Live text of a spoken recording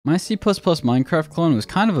My C++ Minecraft clone was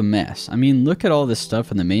kind of a mess. I mean, look at all this stuff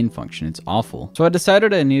in the main function, it's awful. So I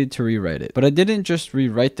decided I needed to rewrite it. But I didn't just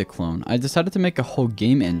rewrite the clone, I decided to make a whole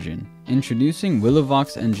game engine. Introducing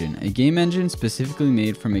Willovox Engine, a game engine specifically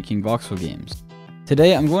made for making voxel games.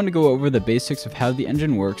 Today, I'm going to go over the basics of how the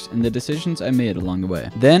engine works and the decisions I made along the way.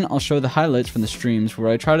 Then, I'll show the highlights from the streams where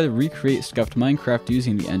I try to recreate scuffed Minecraft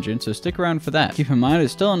using the engine, so stick around for that. Keep in mind,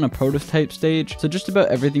 it's still in a prototype stage, so just about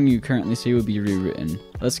everything you currently see will be rewritten.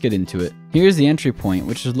 Let's get into it. Here's the entry point,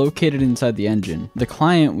 which is located inside the engine. The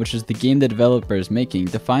client, which is the game the developer is making,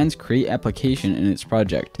 defines create application in its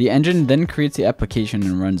project. The engine then creates the application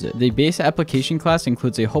and runs it. The base application class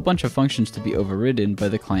includes a whole bunch of functions to be overridden by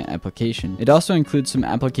the client application. It also includes some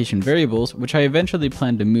application variables, which I eventually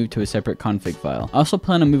plan to move to a separate config file. I also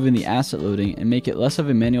plan on moving the asset loading and make it less of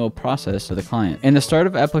a manual process for the client. In the start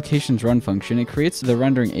of application's run function, it creates the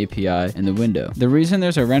rendering API in the window. The reason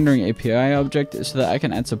there's a rendering API object is so that I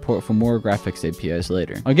can add support for more graphics APIs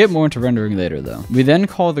later. I'll get more into rendering later though. We then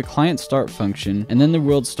call the client start function and then the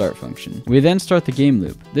world start function. We then start the game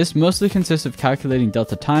loop. This mostly consists of calculating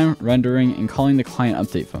delta time, rendering, and calling the client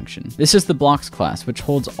update function. This is the blocks class, which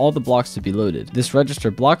holds all the blocks to be loaded. This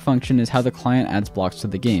register block function is how the client adds blocks to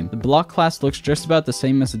the game. The block class looks just about the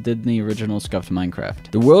same as it did in the original scuffed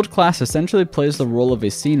Minecraft. The world class essentially plays the role of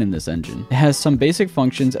a scene in this engine. It has some basic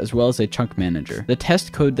functions as well as a chunk manager. The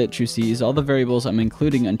test code that you see is all the variables I'm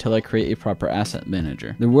including until I create a proper asset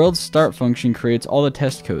manager. The world's start function creates all the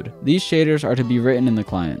test code. These shaders are to be written in the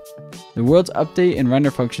client. The world's update and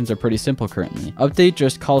render functions are pretty simple currently. Update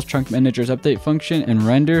just calls chunk manager's update function, and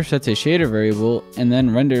render sets a shader variable and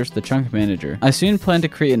then renders the chunk manager. I soon plan to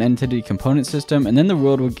create an entity component system, and then the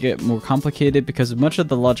world will get more complicated because much of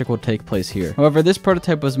the logic will take place here. However, this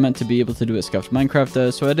prototype was meant to be able to do what scuffed Minecraft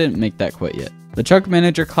does, so I didn't make that quite yet. The chunk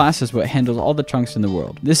manager class is what handles all the chunks in the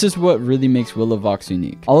world. This is what really makes Willovox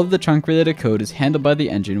unique. All of the chunk related code is handled by the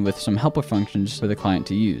engine with some helper functions for the client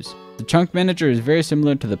to use. The chunk manager is very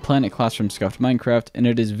similar to the planet class from scuffed Minecraft, and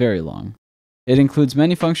it is very long. It includes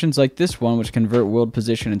many functions like this one, which convert world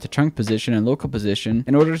position into chunk position and local position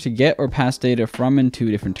in order to get or pass data from and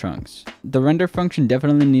to different chunks. The render function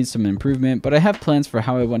definitely needs some improvement, but I have plans for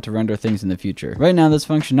how I want to render things in the future. Right now, this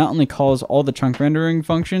function not only calls all the chunk rendering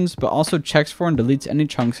functions, but also checks for and deletes any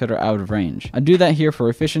chunks that are out of range. I do that here for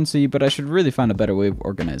efficiency, but I should really find a better way of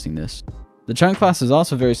organizing this. The chunk class is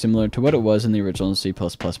also very similar to what it was in the original C++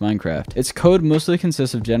 Minecraft. Its code mostly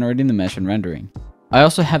consists of generating the mesh and rendering. I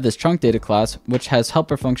also have this chunk data class, which has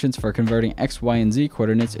helper functions for converting x, y, and z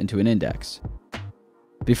coordinates into an index.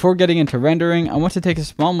 Before getting into rendering, I want to take a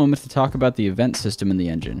small moment to talk about the event system in the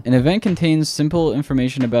engine. An event contains simple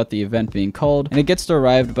information about the event being called, and it gets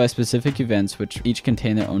derived by specific events which each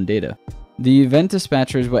contain their own data. The event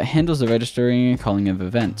dispatcher is what handles the registering and calling of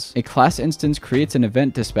events. A class instance creates an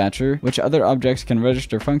event dispatcher, which other objects can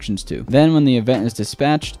register functions to. Then when the event is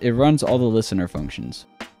dispatched, it runs all the listener functions.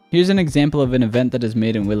 Here's an example of an event that is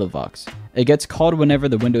made in Willovox. It gets called whenever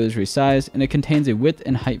the window is resized, and it contains a width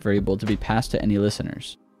and height variable to be passed to any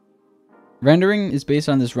listeners. Rendering is based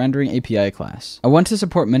on this rendering API class. I want to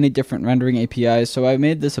support many different rendering APIs, so I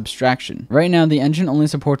made this abstraction. Right now, the engine only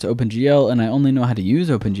supports OpenGL, and I only know how to use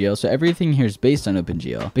OpenGL, so everything here is based on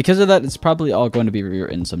OpenGL. Because of that, it's probably all going to be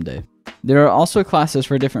rewritten someday. There are also classes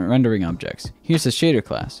for different rendering objects. Here's the shader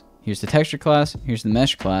class. Here's the texture class, here's the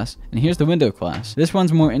mesh class, and here's the window class. This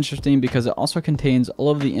one's more interesting because it also contains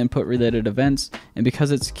all of the input related events and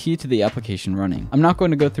because it's key to the application running. I'm not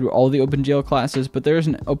going to go through all the OpenGL classes, but there is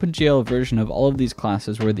an OpenGL version of all of these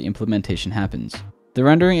classes where the implementation happens. The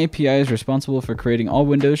rendering API is responsible for creating all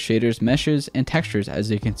windows, shaders, meshes, and textures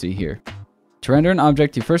as you can see here. To render an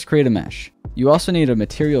object, you first create a mesh. You also need a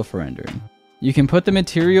material for rendering. You can put the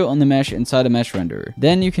material on the mesh inside a mesh renderer.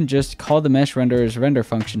 Then you can just call the mesh renderer's render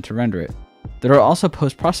function to render it. There are also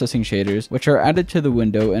post-processing shaders, which are added to the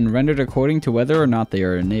window and rendered according to whether or not they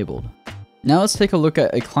are enabled. Now let's take a look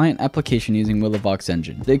at a client application using Willovox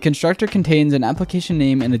Engine. The constructor contains an application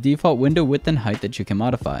name and a default window width and height that you can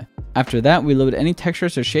modify. After that, we load any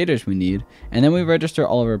textures or shaders we need, and then we register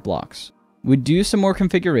all of our blocks. We do some more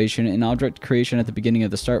configuration and object creation at the beginning of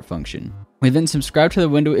the start function. We then subscribe to the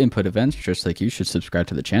window input events, just like you should subscribe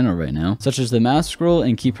to the channel right now, such as the mouse scroll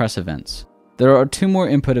and key press events. There are 2 more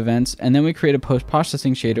input events, and then we create a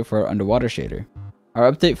post-processing shader for our underwater shader.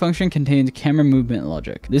 Our update function contains camera movement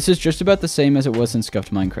logic. This is just about the same as it was in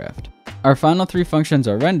scuffed Minecraft. Our final 3 functions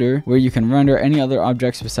are render, where you can render any other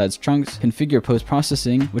objects besides chunks, configure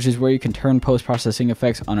post-processing, which is where you can turn post-processing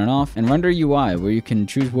effects on and off, and render UI, where you can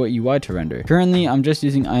choose what UI to render. Currently, I'm just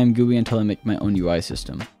using IMGUI until I make my own UI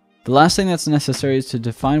system. The last thing that's necessary is to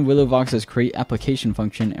define Willowvox's create application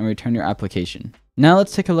function and return your application. Now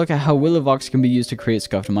let's take a look at how Willowvox can be used to create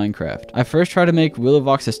scuffed Minecraft. I first tried to make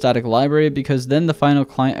Willowvox a static library because then the final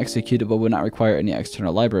client executable would not require any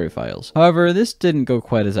external library files. However, this didn't go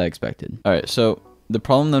quite as I expected. Alright, so the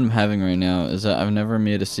problem that I'm having right now is that I've never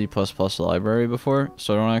made a C++ library before,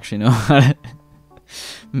 so I don't actually know how to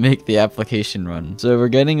make the application run. So we're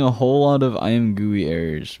getting a whole lot of I am GUI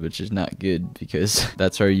errors, which is not good because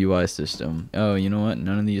that's our UI system. Oh, you know what?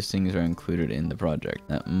 None of these things are included in the project.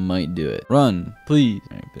 That might do it. Run, please.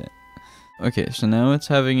 All right, okay, so now it's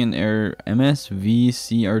having an error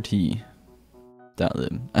msvcrt.lib.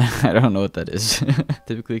 I don't know what that is.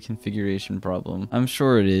 Typically a configuration problem. I'm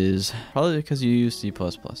sure it is. Probably because you use C++.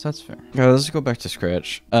 That's fair. Okay, let's go back to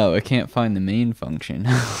scratch. Oh, I can't find the main function.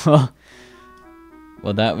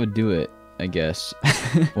 Well, that would do it, I guess.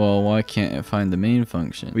 Well, why can't it find the main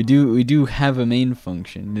function? We do have a main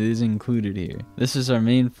function. It is included here. This is our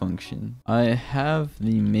main function. I have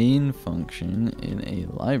the main function in a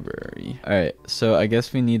library. All right, so I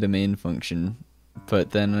guess we need a main function, but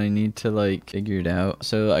then I need to like figure it out.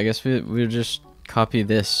 So I guess we'll just copy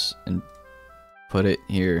this and put it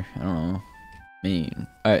here. I don't know. Main.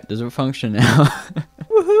 All right, does it function now?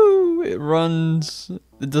 Woohoo! It runs.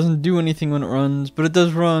 It doesn't do anything when it runs, but it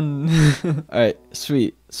does run. All right,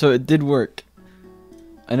 sweet. So it did work.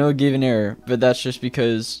 I know it gave an error, but that's just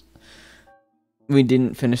because we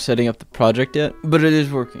didn't finish setting up the project yet, but it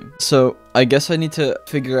is working. So I guess I need to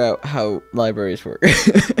figure out how libraries work.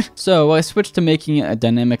 So I switched to making it a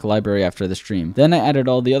dynamic library after the stream. Then I added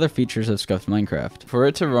all the other features of Scuffed Minecraft. For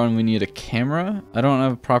it to run, we need a camera. I don't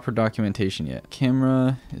have proper documentation yet.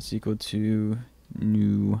 Camera is equal to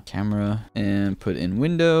new camera and put in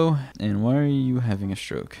window. And why are you having a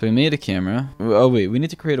stroke? So we made a camera. Oh wait, we need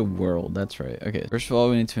to create a world. That's right. Okay, first of all,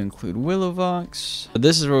 we need to include Willowvox.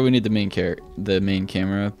 This is where we need the main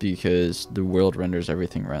camera because the world renders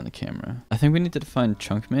everything around the camera. I think we need to define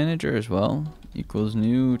chunk manager as well. Equals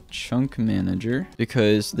new chunk manager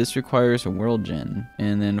because this requires a world gen.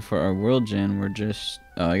 And then for our world gen, we're just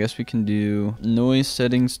I guess we can do noise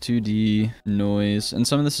settings 2D, noise, and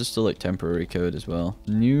some of this is still like temporary code as well.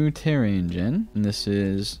 New terrain gen, and this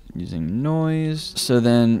is using noise. So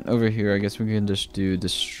then over here, I guess we can just do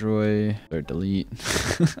destroy or delete.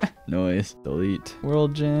 Noise, delete.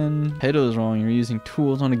 World gen. Title is wrong, you're using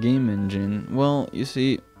tools on a game engine. Well, you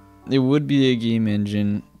see, it would be a game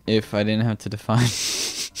engine if I didn't have to define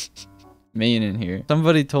main in here.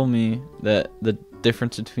 Somebody told me that the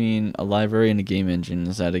difference between a library and a game engine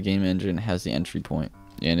is that a game engine has the entry point.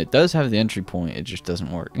 And it does have the entry point, it just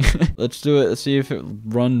doesn't work. Let's do it, let's see if it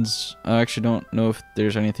runs. I actually don't know if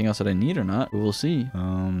there's anything else that I need or not, but we'll see.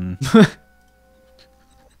 I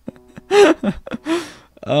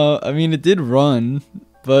mean, it did run,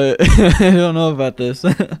 but I don't know about this.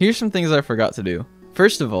 Here's some things I forgot to do.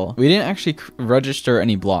 First of all, we didn't actually register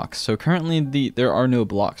any blocks, so currently there are no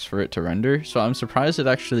blocks for it to render, so I'm surprised it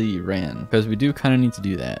actually ran, because we do kind of need to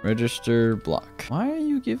do that. Register block. Why are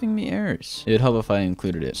you giving me errors? It would help if I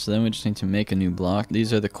included it. So then we just need to make a new block.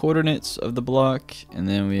 These are the coordinates of the block, and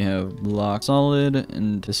then we have block solid,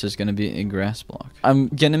 and this is going to be a grass block. I'm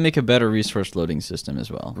going to make a better resource loading system as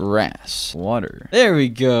well. Grass, water. There we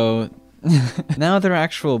go. Now they're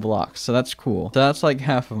actual blocks, so that's cool. So that's like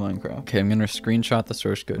half of Minecraft. Okay, I'm gonna screenshot the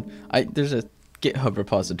source code. There's a GitHub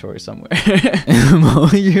repository somewhere.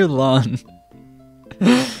 Mow your lawn.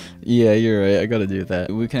 Yeah, you're right. I gotta do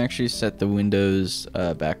that. We can actually set the Windows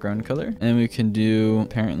background color, and we can do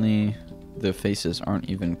apparently. The faces aren't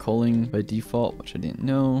even culling by default, which I didn't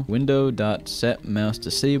know. Window.set mouse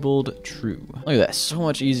disabled true. Look at that, so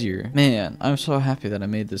much easier. Man, I'm so happy that I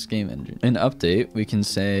made this game engine. In update, we can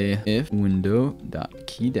say if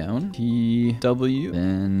window.keydown tw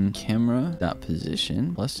then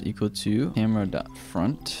camera.position plus equal to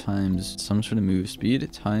camera.front times some sort of move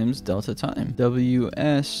speed times delta time.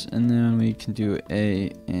 WS, and then we can do A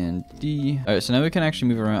and D. All right, so now we can actually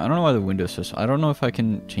move around. I don't know why the window's so small. I don't know if I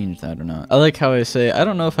can change that or not. I like how I say, I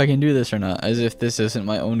don't know if I can do this or not, as if this isn't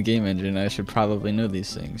my own game engine. I should probably know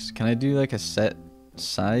these things. Can I do like a set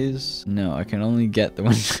size? No, I can only get the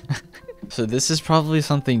one. So this is probably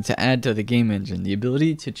something to add to the game engine, the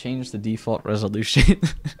ability to change the default resolution.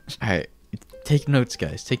 All right, take notes,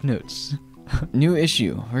 guys, take notes. New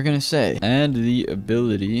issue, we're gonna say add the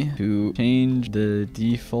ability to change the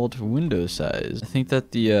default window size. I think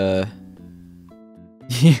that the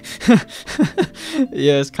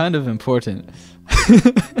yeah, it's kind of important.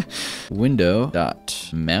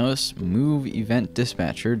 Window.mouse move event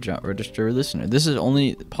dispatcher register listener. This is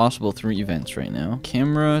only possible through events right now.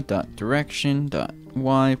 Camera.direction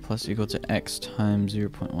y plus equal to x times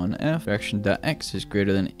 0.1f. Direction.x is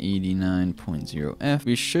greater than 89.0f.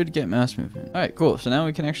 We should get mouse movement. All right, cool. So now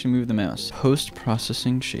we can actually move the mouse.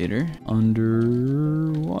 Post-processing shader,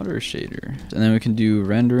 underwater shader. And then we can do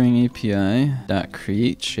rendering API dot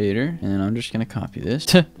create shader. And I'm just gonna copy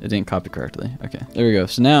this. It didn't copy correctly. Okay, there we go.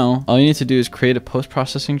 So now all you need to do is create a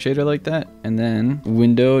post-processing shader like that, and then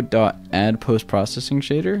window dot add post-processing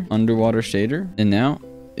shader, underwater shader, and now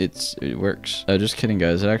it works. Just kidding,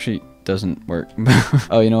 guys. It actually doesn't work.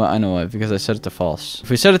 Oh, you know what? I know why. Because I set it to false. If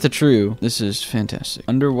we set it to true, this is fantastic.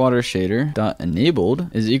 Underwater shader dot enabled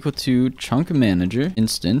is equal to chunk manager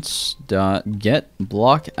instance dot get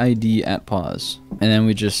block ID at pause, and then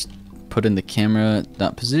we just put in the camera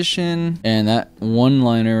dot position, and that one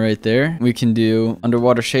liner right there, we can do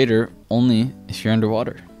underwater shader only if you're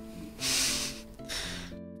underwater.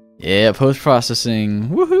 Yeah, post-processing.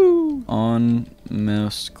 Woohoo! On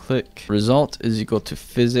mouse click. Result is equal to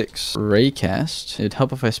physics raycast. It'd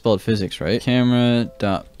help if I spelled physics, right? Camera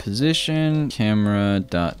dot position, camera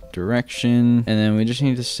dot direction, and then we just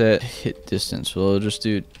need to set hit distance. We'll just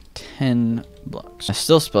do 10 blocks. I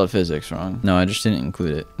still spelled physics wrong. No, I just didn't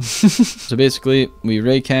include it. So basically, we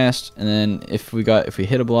raycast, and then if we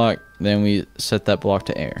hit a block, then we set that block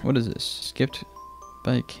to air. What is this? Skipped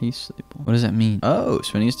by a case label. What does that mean? Oh,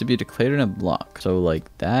 so it needs to be declared in a block. So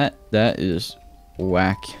like that is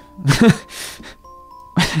whack.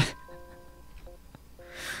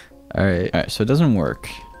 All right, so it doesn't work.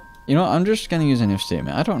 You know, I'm just gonna use an if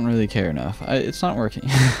statement. I don't really care enough. It's not working.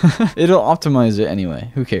 It'll optimize it anyway.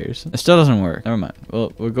 Who cares? It still doesn't work. Never mind. We'll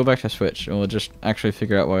go back to switch, and we'll just actually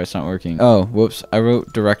figure out why it's not working. Oh, whoops. I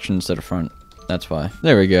wrote directions to the front. That's why.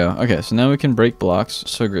 There we go. Okay, so now we can break blocks.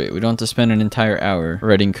 So great. We don't have to spend an entire hour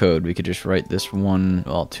writing code. We could just write this 2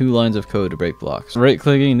 lines of code to break blocks. Right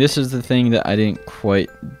clicking. This is the thing that I didn't quite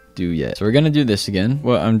do yet. So we're gonna do this again.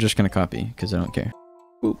 Well, I'm just gonna copy because I don't care.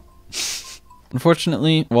 Ooh.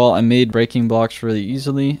 Unfortunately, while I made breaking blocks really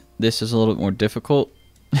easily, this is a little bit more difficult.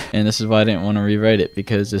 And this is why I didn't want to rewrite it,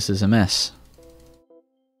 because this is a mess.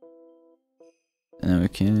 And then we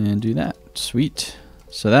can do that. Sweet.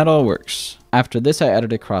 So that all works. After this, I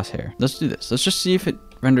added a crosshair. Let's do this. Let's just see if it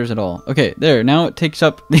renders at all. Okay, there. Now it takes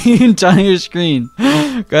up the entire screen.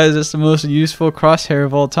 Guys, it's the most useful crosshair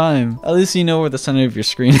of all time. At least you know where the center of your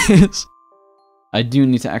screen is. I do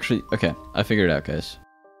need to actually... Okay, I figured it out, guys.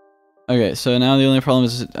 Okay, so now the only problem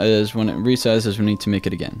is when it resizes, we need to make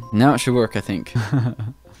it again. Now it should work, I think.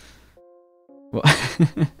 Well,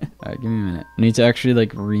 alright, give me a minute. I need to actually,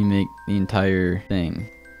 like, remake the entire thing.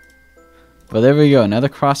 But there we go. Now the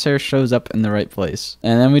crosshair shows up in the right place.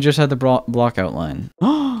 And then we just had the block outline.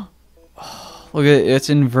 Look at it. It's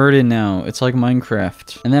inverted now. It's like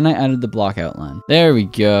Minecraft. And then I added the block outline. There we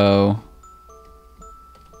go.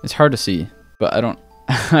 It's hard to see, but I don't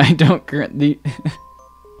currently...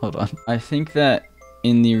 Hold on. I think that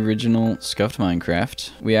in the original Scuffed Minecraft,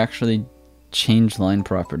 we actually changed line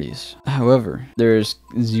properties. However, there's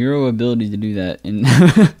zero ability to do that in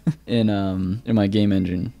in my game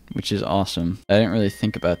engine, which is awesome. I didn't really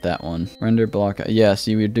think about that one. Render block. Yeah,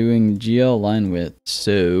 see, we're doing GL line width.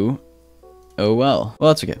 So, oh well. Well,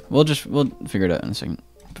 that's okay. We'll figure it out in a second.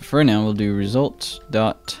 But for now, we'll do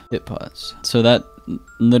results.hitPause. So that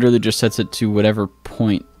literally just sets it to whatever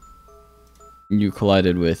point you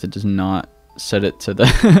collided with. It does not set it to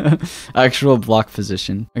the actual block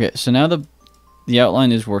position. Okay, so now the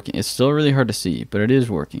outline is working. It's still really hard to see, but it is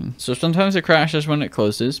working. So sometimes it crashes when it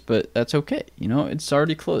closes, but that's okay. You know, it's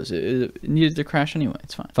already closed. It needed to crash anyway.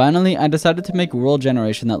 It's fine. Finally, I decided to make world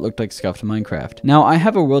generation that looked like Scuffed Minecraft. Now, I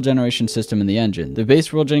have a world generation system in the engine. The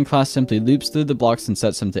base world gen class simply loops through the blocks and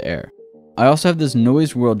sets them to air. I also have this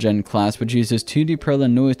noise world gen class, which uses 2D parallel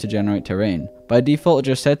noise to generate terrain. By default, it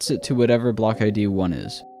just sets it to whatever block ID 1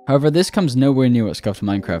 is. However, this comes nowhere near what Scuffed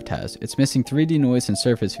Minecraft has. It's missing 3D noise and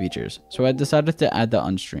surface features, so I decided to add that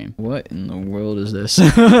on stream. What in the world is this?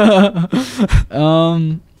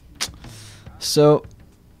 So,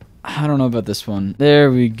 I don't know about this one. There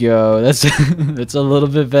we go. That's that's a little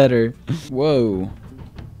bit better. Whoa.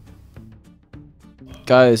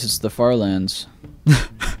 Guys, it's the Farlands.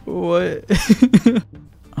 What?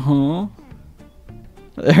 Huh?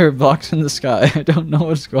 There are blocks in the sky. I don't know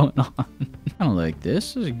what's going on. I don't like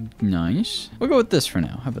this. This is nice. We'll go with this for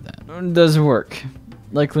now. How about that? It does work.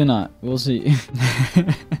 Likely not. We'll see.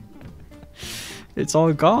 It's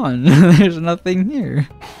all gone. There's nothing here.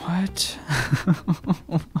 What?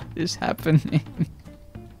 What is happening?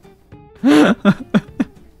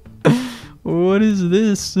 What is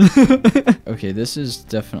this? Okay, this is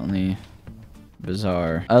definitely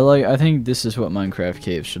bizarre. I think this is what Minecraft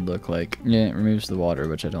caves should look like. Yeah, it removes the water,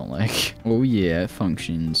 which I don't like. Oh yeah, it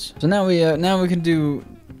functions. So now we can do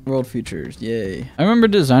world features. Yay. I remember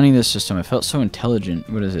designing this system. I felt so intelligent.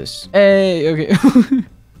 What is this? Hey, okay.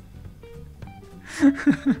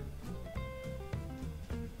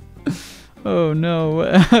 Oh no,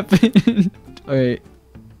 what happened? Alright.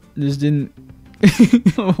 This didn't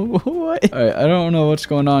what? Alright, I don't know what's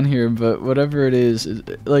going on here, but whatever it is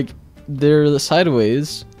like they're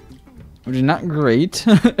sideways, which is not great.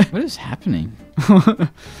 What is happening?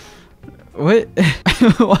 What?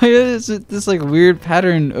 Why is it this like weird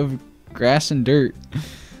pattern of grass and dirt?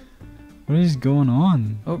 What is going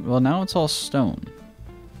on? Oh, well now it's all stone.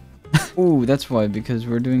 Oh, that's why, because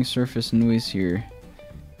we're doing surface noise here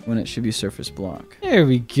when it should be surface block. There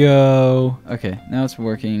we go. Okay, now it's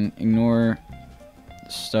working. Ignore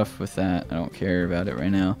stuff with that. I don't care about it right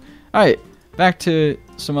now. All right, back to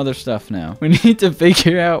some other stuff now. We need to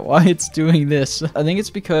figure out why it's doing this. I think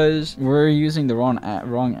it's because we're using the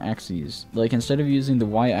wrong axes. Like, instead of using the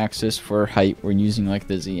y-axis for height, we're using like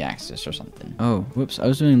the z-axis or something. Oh, whoops. I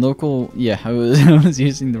was doing local. Yeah, I was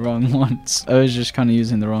using the wrong ones. I was just kind of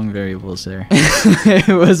using the wrong variables there. It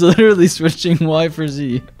was literally switching y for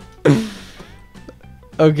z.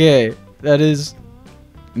 Okay, that is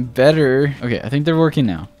better. Okay, I think they're working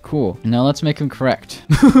now. Cool. Now let's make them correct.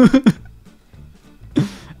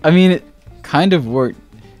 I mean, it kind of worked.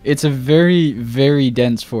 It's a very, very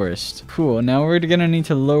dense forest. Cool. Now we're gonna need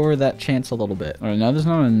to lower that chance a little bit. All right, now there's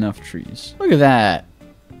not enough trees. Look at that.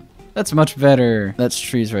 That's much better. That's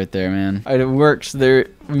trees right there, man. All right, it works. There,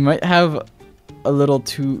 we might have a little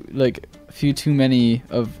too, like, a few too many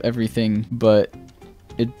of everything, but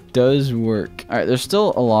it does work. All right, there's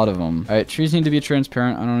still a lot of them. All right, trees need to be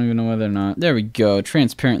transparent. I don't even know whether or not. There we go.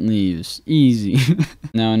 Transparent leaves. Easy.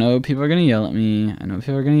 Now, I know people are going to yell at me. I know what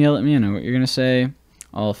you're going to say.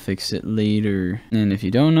 I'll fix it later. And if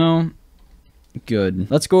you don't know, good.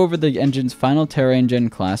 Let's go over the engine's final terrain gen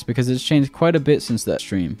class because it's changed quite a bit since that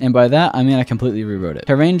stream. And by that, I mean I completely rewrote it.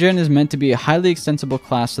 Terrain gen is meant to be a highly extensible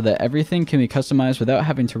class so that everything can be customized without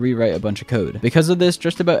having to rewrite a bunch of code. Because of this,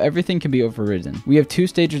 just about everything can be overridden. We have two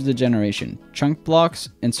stages of generation: chunk blocks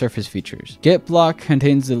and surface features. Get block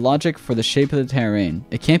contains the logic for the shape of the terrain.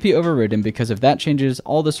 It can't be overridden because if that changes,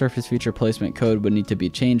 all the surface feature placement code would need to be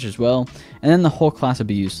changed as well, and then the whole class would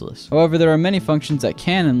be useless. However, there are many functions that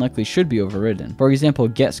can and likely should be overridden. For example,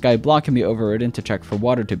 get sky block can be overridden to check for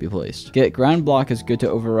water to be placed. Get ground block is good to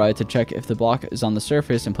override to check if the block is on the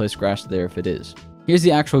surface and place grass there if it is. Here's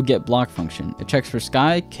the actual get block function. It checks for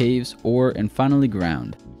sky, caves, ore, and finally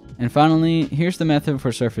ground. And finally, here's the method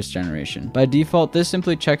for surface generation. By default, this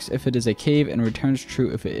simply checks if it is a cave and returns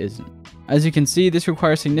true if it isn't. As you can see, this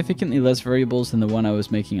requires significantly less variables than the one I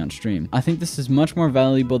was making on stream. I think this is much more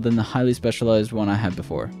valuable than the highly specialized one I had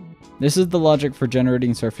before. This is the logic for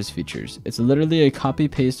generating surface features. It's literally a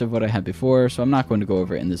copy-paste of what I had before, so I'm not going to go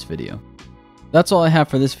over it in this video. That's all I have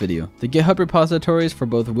for this video. The GitHub repositories for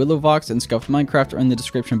both Willowvox and Scuffed Minecraft are in the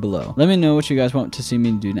description below. Let me know what you guys want to see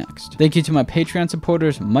me do next. Thank you to my Patreon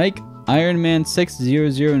supporters Mike,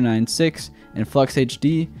 Ironman60096, and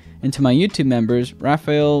FluxHD, and to my YouTube members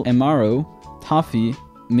Raphael Amaro, Toffee,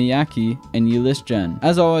 Miyaki, and Ulyss Jen.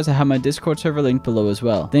 As always, I have my Discord server linked below as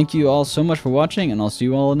well. Thank you all so much for watching, and I'll see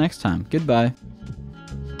you all next time. Goodbye.